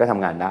วสุดท้ายก็ท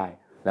ำงานได้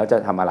แล้วจะ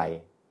ทำอะไร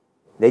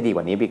ได้ดีก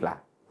ว่านี้อีกล่ะ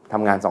ท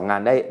ำงาน2งา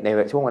นได้ใน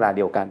ช่วงเวลาเ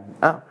ดียวกัน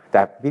อ้าวแ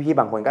ต่พี่ๆ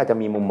บางคนก็อาจจะ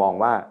มีมุมมอง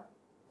ว่า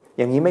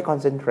อย่างนี้ไม่คอน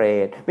เซนเทร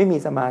ตไม่มี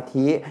สมา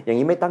ธิอย่าง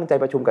นี้ไม่ตั้งใจ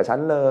ประชุมกับฉัน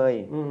เลย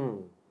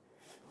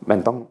มัน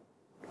ต้อง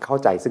เข้า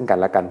ใจซึ่งกัน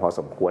และกันพอส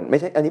มควรไม่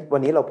ใช่อันนี้วั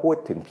นนี้เราพูด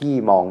ถึงพี่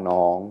มอง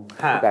น้อง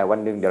แต่วัน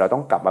นึงเดี๋ยวเราต้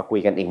องกลับมาคุย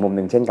กันอีกมุม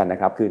นึงเช่นกันนะ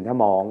ครับคือถ้า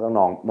มองน้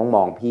องม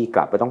องพี่ก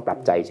ลับก็ต้องปรับ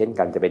ใจเช่น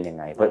กันจะเป็นยัง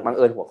ไงเพราะบังเ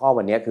อิญหัวข้อ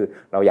วันนี้คือ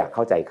เราอยากเ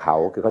ข้าใจเขา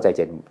คือเข้าใจเ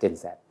จน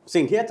Z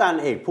สิ่งที่อาจาร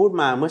ย์เอกพูด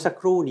มาเมื่อสัก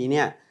ครู่นี้เ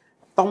นี่ย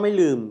ต้องไม่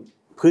ลืม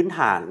พื้นฐ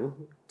าน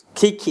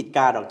ที่ขีดก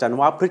าดอกจัน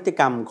ว่าพฤติ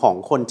กรรมของ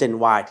คน Gen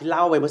Y ที่เล่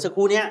าไปเมื่อสักค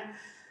รู่เนี้ย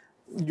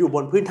อยู่บ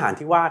นพื้นฐาน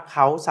ที่ว่าเข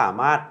าสา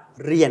มารถ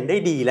เรียนได้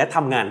ดีและท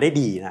ำงานได้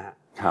ดีนะ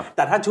ครับแ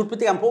ต่ถ้าชุดพฤ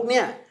ติกรรมพวกเนี้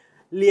ย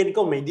เรียน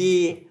ก็ไม่ดี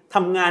ท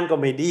ำงานก็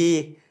ไม่ดี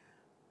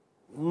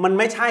มัน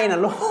ไม่ใช่นะ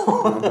ลูก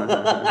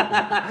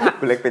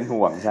คุณเล็กเป็น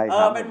ห่วงใช่ค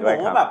รับเป็นห่วง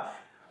ว่าแบบ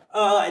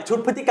ชุด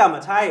พฤติกรรมอ่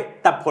ะใช่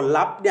แต่ผล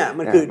ลัพธ์เนี่ย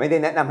มันคือไม่ได้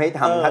แนะนำให้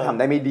ทำถ้าทำ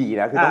ได้ไม่ดี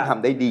นะคือต้องท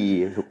ำได้ดี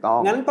ถูกต้อง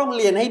งั้นต้อง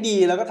เรียนให้ดี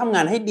แล้วก็ทำง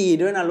านให้ดี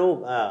ด้วยนะลูก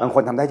บางค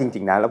นทำได้จ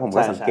ริงๆนะแล้วผม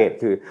ก็สังเกต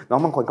คือน้อง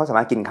บางคนเขาสาม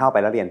ารถกินข้าวไป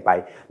แล้วเรียนไป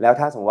แล้ว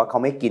ถ้าสมมติว่าเขา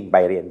ไม่กินไป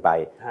เรียนไป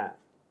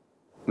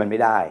มันไม่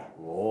ได้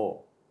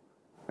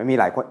มันมี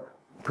หลายคน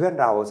เพื่อน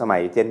เราสมั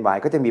ย Gen Y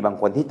ก็จะมีบาง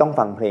คนที่ต้อง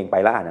ฟังเพลงไป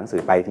แล้วอ่านหนังสื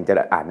อไปถึงจะ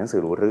อ่านหนังสือ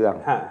รู้เรื่อง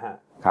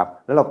ครับ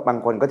แล้วเราบาง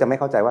คนก็จะไม่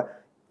เข้าใจว่า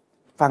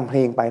ฟังเพล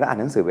งไปแล้วอ่าน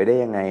หนังสือไปได้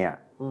ยังไงอ่ะ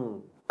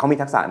เขามี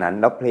ทักษะนั้น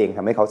แล้วเพลงท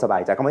ำให้เขาสบา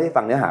ยใจเขาไม่ได้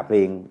ฟังเนื้อหาเพล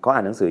งเขาอ่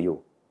านหนังสืออยู่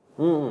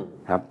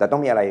ครับแต่ต้อ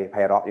งมีอะไรไพ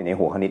เราะอยู่ใน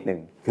หัวเขานิดนึง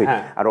คือ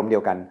อารมณ์เดี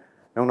ยวกัน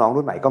น้องๆ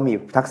รุ่นใหม่ก็มี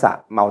ทักษะ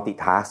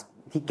multitask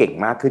ที่เก่ง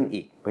มากขึ้น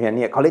อีกเพราะฉะนั้นเ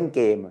นี่ยเขาเล่นเ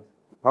กม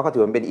เพราะเขาถื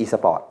อว่าเป็น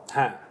e-sport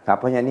ครับ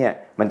เพราะฉะนั้นเนี่ย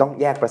มันต้อง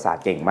แยกประสาท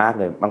เก่งมาก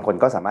เลยบางคน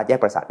ก็สามารถแยก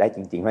ประสาทได้จ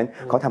ริงๆเพราะฉะนั้น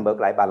เขาทำ work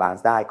life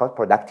balance ได้เขา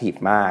productive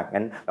มาก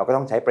งั้นเราก็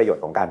ต้องใช้ประโยช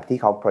น์ของการที่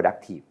เขา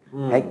productive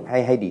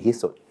ให้ดีที่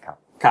สุดครับ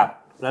ครับ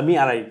แล้วมี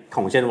อะไรข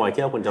อง Gen Y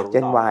ที่เราควรจะรู้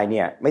Gen Y เ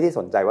นี่ยไม่ได้ส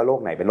นใจว่าโลก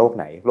ไหนเป็นโลก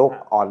ไหนโลก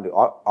ออนหรือ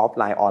ออฟ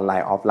ไลน์ออนไล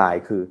น์ออฟไล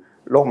น์คือ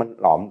โลกมัน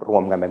หลอมรว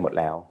มกันไปหมด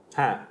แล้ว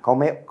เ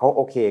ขาโ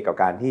อเคกับ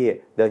การที่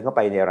เดินเข้าไป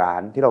ในร้า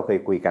นที่เราเคย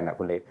คุยกันนะ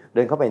คุณเล็กเ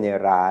ดินเข้าไปใน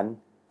ร้าน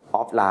อ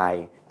อฟไล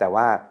น์แต่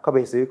ว่าเข้าไป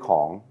ซื้อข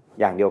อง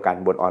อย่างเดียวกัน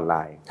บนออนไล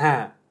น์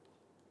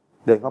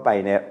เดินเข้าไป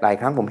ในหลาย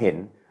ครั้งผมเห็น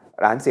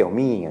ร้านเสี่ยว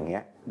มี่อย่างเงี้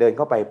ยเดินเ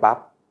ข้าไปปั๊บ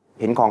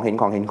เห็นของ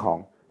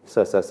เ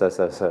สิร์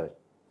ช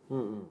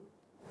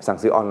สั่ง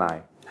ซื้อออนไล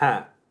น์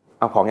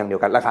เอาของอย่างเดีย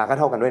วกันราคาก็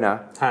เท่ากันด้วยนะ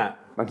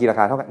บางทีราค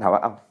าเท่ากันถามว่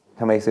าเอ้า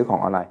ทำไมซื้อของ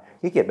ออนไลน์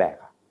ขี้เกียจแบก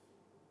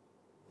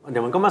เดี๋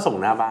ยวมันก็มาส่ง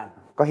หน้าบ้าน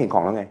ก็เห็นข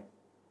องแล้วไง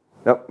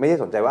แล้วไม่ได้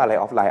สนใจว่าอะไรอ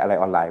อฟไลน์อะไร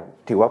ออนไลน์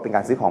ถือว่าเป็นก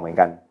ารซื้อของเหมือน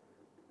กัน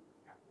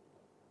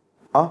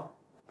อ๋อ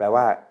แปล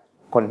ว่า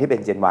คนที่เป็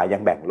น Gen Y ยั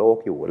งแบ่งโลก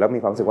อยู่แล้วมี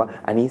ความรู้สึกว่า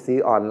อันนี้ซื้อ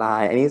ออนไล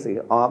น์อันนี้ซื้อ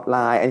ออฟไล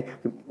น์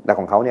แต่ข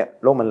องเขาเนี่ย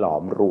โลกมันหลอ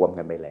มรวม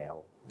กันไปแล้ว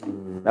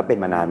และเป็น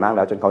มานานมากแ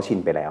ล้วจนเขาชิน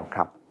ไปแล้วค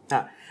รับ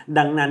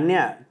ดังนั้นเนี่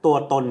ยตัว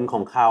ตนข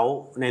องเขา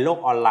ในโลก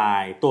ออนไล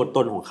น์ตัวต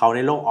นของเขาใน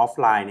โลกออฟ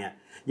ไลน์เนี่ย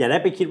อย่าได้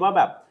ไปคิดว่าแ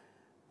บบ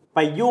ไป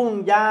ยุ่ง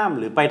ย่าม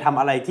หรือไปทำ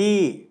อะไรที่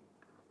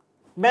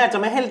แม่จะ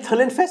ไม่ให้เธอ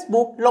เล่น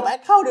Facebook ลบแอ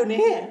คเคาท์เดี๋ยว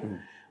นี้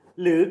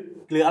ห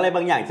รืออะไรบ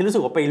างอย่างที่รู้สึ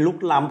กว่าไปลุก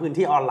ล้ำพื้น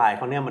ที่ออนไลน์เ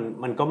ขาเนี่ย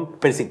มันก็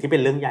เป็นสิ่งที่เป็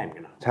นเรื่องใหญ่เหมือน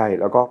กันนะใช่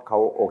แล้วก็เขา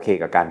โอเค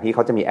กับการที่เข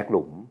าจะมีแอคห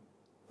ลุม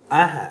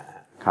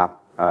ครับ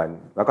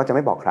แล้วก็จะไ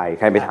ม่บอกใ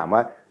ครไปถามว่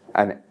า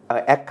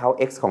แอคเคาท์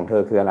X ของเธ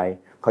อคืออะไร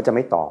เขาจะไ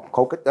ม่ตอบเ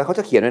ขาจ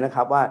ะเขียนด้วยนะค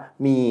รับว่า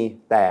มี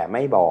แต่ไ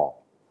ม่บอก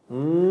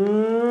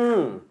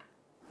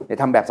เดี๋ยว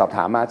ทำแบบสอบถ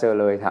ามมาเจอ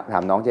เลยถา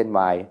มน้องเจน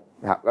Y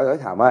ครับก็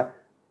ถามว่า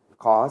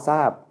ขอทร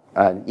าบ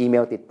อีเม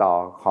ลติดต่อ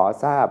ขอ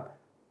ทราบ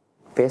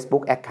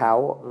Facebook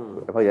Account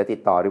พอจะติด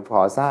ต่อหรือข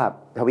อทราบ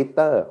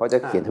Twitter เขาจะ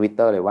เขียน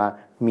Twitter เลยว่า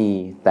มี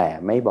แต่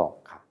ไม่บอก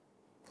ค่ะ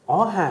อ๋อ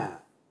ฮะ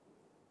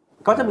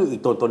ก็จะมีอี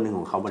กตัวตนหนึ่งข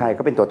องเขาใช่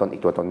ก็เป็นตัวตนอี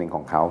กตัวตนหนึ่งข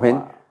องเขาเพราะฉะนั้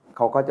นเ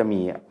ขาก็จะมี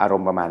อาร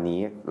มณ์ประมาณ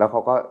นี้แล้วเข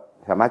าก็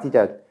สามารถที่จ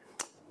ะ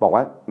บอกว่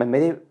ามันไม่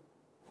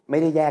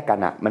ได้แยกกัน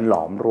อ่ะมันหล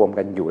อมรวม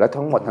กันอยู่แล้ว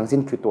ทั้งหมดทั้งสิ้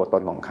นคือตัวต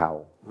นของเขา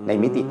ใน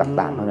มิติ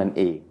ต่างๆเท่านั้น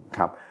เองค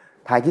รับ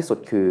ท้ายที่สุด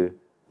คือ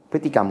พฤ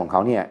ติกรรมของเข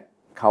าเนี่ย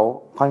เขา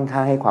ค่อนข้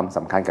างให้ความส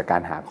ำคัญกับกา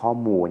รหาข้อ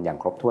มูลอย่าง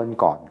ครบถ้วน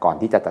ก่อน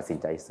ที่จะตัดสิน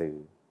ใจซื้อ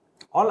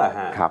อ๋อเหรอฮ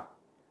ะครับ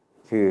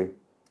คือ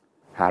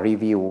หารี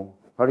วิว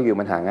เพราะรีวิว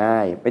มันหาง่า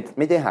ยไ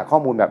ม่ได้หาข้อ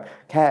มูลแบบ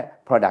แค่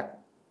product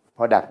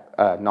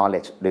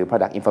knowledge หรือ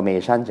product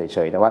information เฉ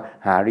ยๆแต่ว่า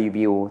หารี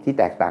วิวที่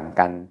แตกต่าง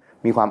กัน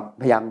มีความ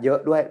พยายามเยอะ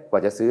ด้วยกว่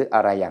าจะซื้ออ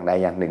ะไรอย่างใด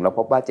อย่างหนึ่งเรา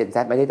พบว่า Gen Z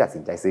ไม่ได้ตัดสิ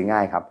นใจซื้อง่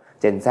ายครับ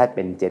Gen Z เ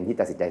ป็น Gen ที่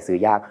ตัดสินใจซื้อ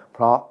ยากเพ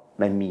ราะ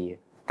มันมี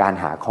การ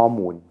หาข้อ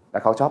มูลและ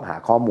เขาชอบหา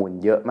ข้อมูล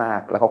เยอะมา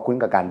กแล้วเขาคุ้น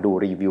กับการดู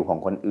รีวิวของ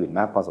คนอื่นม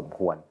ากพอสมค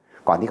วร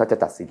ก่อนที่เขาจะ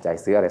ตัดสินใจ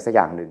ซื้ออะไรสักอ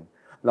ย่างนึง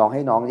ลองใ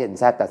ห้น้อง Gen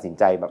Z ตัดสิน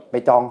ใจแบบไป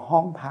จองห้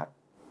องพัก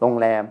โรง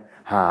แรม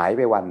หายไ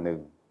ปวันนึง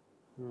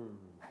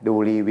ดู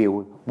รีวิว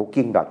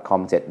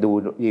booking.com เสร็จดู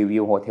รีวิ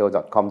ว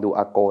hotel.com ดู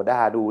Agoda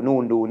ดูนู่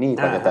นดูนี่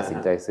ก่อนจะตัดสิน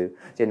ใจซื้อ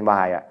Gen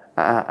Y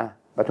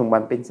ปทุมวั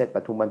นปิ้นเส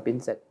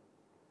ร็จ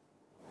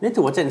นี่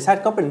ถือว่า Gen Z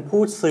ก็เป็น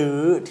ผู้ซื้อ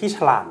ที่ฉ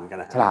ลาดกัน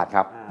นะฉลาดค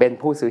รับเป็น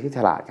ผู้ซื้อที่ฉ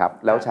ลาดครับ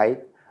แล้วใช้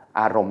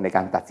อารมณ์ในก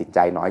ารตัดสินใจ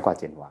น้อยกว่า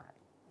Gen Y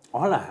อ๋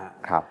อเหรอฮะ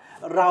ครับ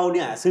เราเ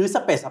นี่ยซื้อส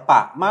เปซสปะ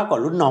มากกว่า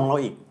รุ่นน้องเรา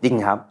อีกจริง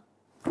ครับ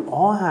อ๋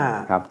อฮะ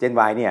ครับ Gen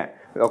Y เนี่ย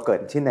เราเกิ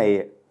ดขึ้นใน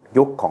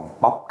ยุคของ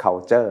pop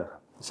culture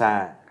ใช่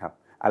ครับ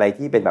อะไร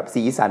ที่เป็นแบบ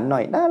สีสันหน่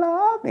อยน่ารั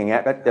กอย่างเงี้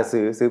ยก็จะ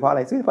ซื้อเพราะอะไ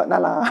รซื้อเพราะน่า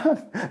รัก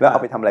แล้วเอา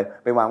ไปทำอะไร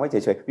ไปวางไว้เฉ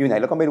ยๆอยู่ไหน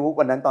แล้วก็ไม่รู้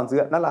วันนั้นตอนซื้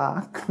อน่ารั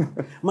ก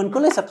มันก็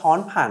เลยสะท้อน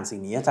ผ่านสิ่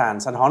งนี้อาจาร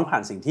ย์สะท้อนผ่า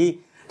นสิ่งที่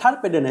ถ้า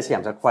ไปเดินในสยา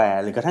มสแคว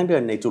ร์หรือกระทั่งเดิ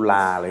นในจุฬ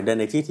าหรือเดิน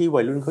ในที่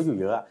วัยรุ่นเขาอยู่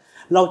เยอะ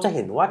เราจะเ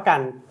ห็นว่ากา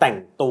รแต่ง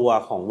ตัว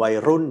ของวัย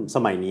รุ่นส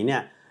มัยนี้เนี่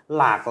ย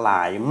หลากหล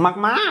าย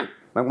มาก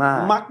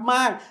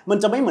มัน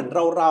จะไม่เหมือน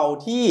เรา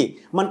ที่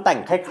มันแต่ง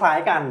คล้าย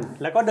ๆกัน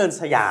แล้วก็เดิน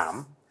สยาม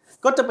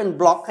ก็จะเป็น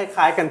บล็อกค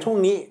ล้ายๆกันช่วง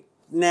นี้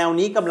แนว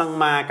นี้กำลัง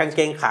มากางเก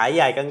งขาใ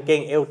หญ่กางเก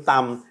งเอวต่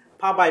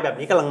ำผ้าใบแบบ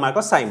นี้กำลังมา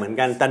ก็ใส่เหมือน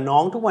กันแต่น้อ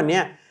งทุกวันนี้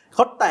เข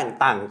าแต่ง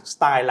ต่างส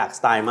ไตล์หลากส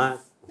ไตล์มาก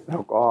แล้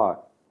วก็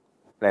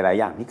หลายๆ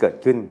อย่างที่เกิด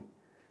ขึ้น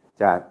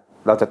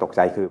เราจะตกใ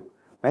จคือ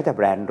แม้แต่แ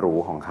บรนด์หรู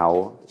ของเขา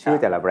ชื่อ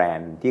แต่ละแบรน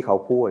ด์ที่เขา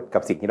พูดกั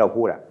บสิ่งที่เรา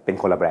พูดเป็น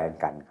คนละแบรนด์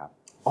กันครับ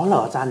อ๋อเหร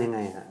ออาจารย์ยังไง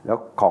ฮะแล้ว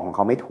ของเข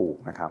าไม่ถูก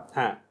นะครับ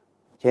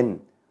เช่น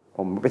ผ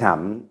มไปถาม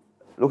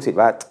ลูกศิษย์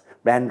ว่า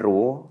แบรนด์หรู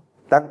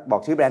ตั้งบอ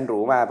กชื่อแบรนด์หรู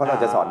มาเพราะเรา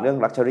จะสอนเรื่อง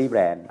luxury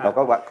brand เรา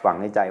ก็หวัง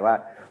ในใจว่า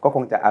ก็ค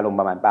งจะอารมณ์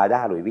ประมาณปาด้า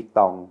หรือวิกต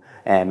อง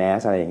แอร์แม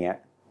สอะไรอย่างเงี้ย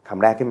ค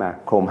ำแรกขึ้นมา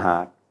โครมฮา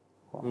ร์ด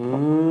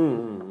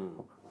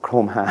โคร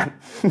มฮาร์ด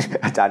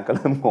อาจารย์ก็เ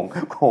ริ่มงง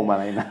โครมอะ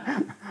ไรนะ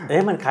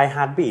มันคล้ายฮ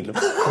าร์ดบีทหรือเป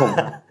ล่า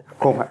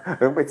โครม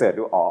ต้องไปเสิร์ช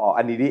ดู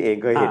อันนี้นี่เอง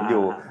เคยเห็นอ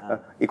ยู่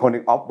อีกคนนึ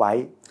งออฟไว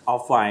ท์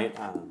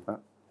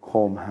โคร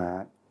มฮา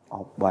ร์ดอ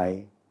อฟไว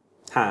ท์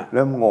เ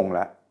ริ่มงงแ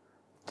ล้ว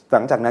ห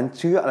ลังจากนั้น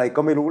ชื่ออะไร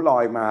ก็ไม่รู้ลอ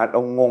ยมาเร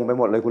างงไป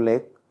หมดเลยคุณเล็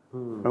ก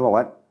มันบอก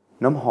ว่า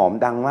น้ำหอม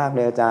ดังมากเล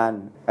ยอาจาร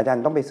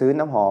ย์ต้องไปซื้อ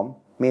น้ำหอม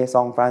เมซ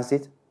องฟรานซิ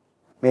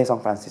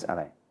สอะไ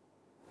ร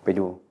ไป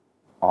ดู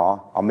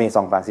เมซ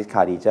องฟรานซิสค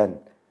าร์ดิเจน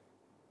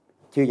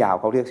ชื่อยาว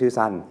เขาเรียกชื่อ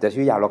สั้นแต่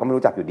ชื่อยาวเราก็ไม่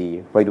รู้จักอยู่ดี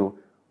ไปดู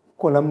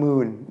คนละห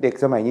มื่นเด็ก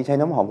สมัยนี้ใช้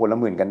น้ำหอมคนละ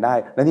หมื่นกันได้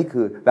และนี่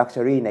คือลัก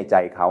ชัวรี่ในใจ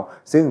เขา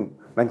ซึ่ง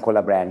มันคนล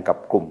ะแบรนด์กับ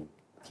กลุ่ม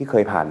ที่เค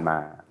ยผ่านมา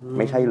ไ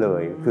ม่ใช่เล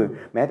ยคือ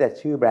แม้แต่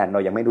ชื่อแบรนด์เรา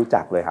ยังไม่รู้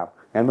จักเลยครับ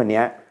งั้นวัน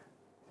นี้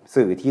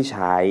สื่อที่ใ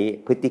ช้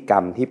พฤติกร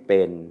รมที่เ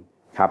ป็น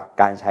ครับ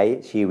การใช้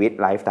ชีวิต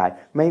ไลฟ์สไตล์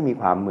ไม่มี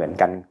ความเหมือน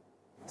กัน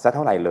สักเ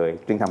ท่าไหร่เลย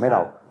จึงทำให้เร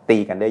าตี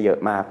กันได้เยอะ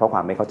มากเพราะคว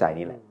ามไม่เข้าใจ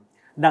นี่แหละ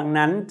ดัง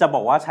นั้นจะบ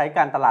อกว่าใช้ก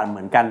ารตลาดเห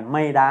มือนกันไ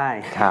ม่ได้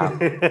ครับ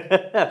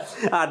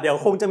เดี๋ยว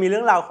คงจะมีเรื่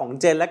องราวของ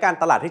เจนและการ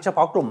ตลาดที่เฉพ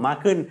าะกลุ่มมาก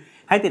ขึ้น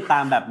ให้ติดตา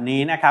มแบบนี้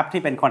นะครับ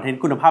ที่เป็นคอนเทน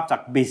ต์คุณภาพจาก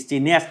Biz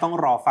Genius ต้อง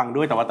รอฟัง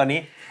ด้วยแต่ว่าตอนนี้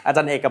อาจ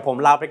ารย์เอกกับผม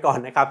ลาไปก่อน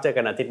นะครับเจอ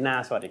กันอาทิตย์หน้า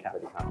สวัสดีครับ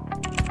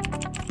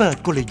เปิด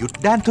กลยุทธ์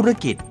ด้านธุร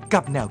กิจ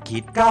กับแนวคิ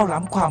ดก้าวล้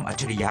ำความอัจ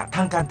ฉริยะท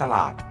างการตล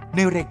าดใน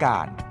รายกา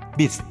ร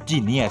Biz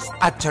Genius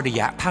อัจฉริ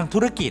ยะทางธุ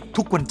รกิจ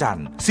ทุกวันจันท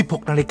ร์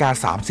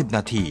 16:30 น.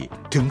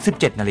 ถึง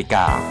 17:00 น.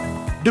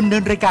 ดำเนิ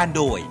นรายการ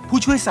โดยผู้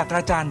ช่วยศาสตร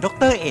าจารย์ด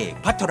ร.เอก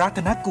ภัทรรัต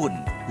นกุล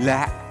แล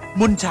ะ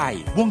มนชัย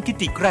วงศ์กิ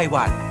ติไกรว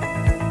รรณ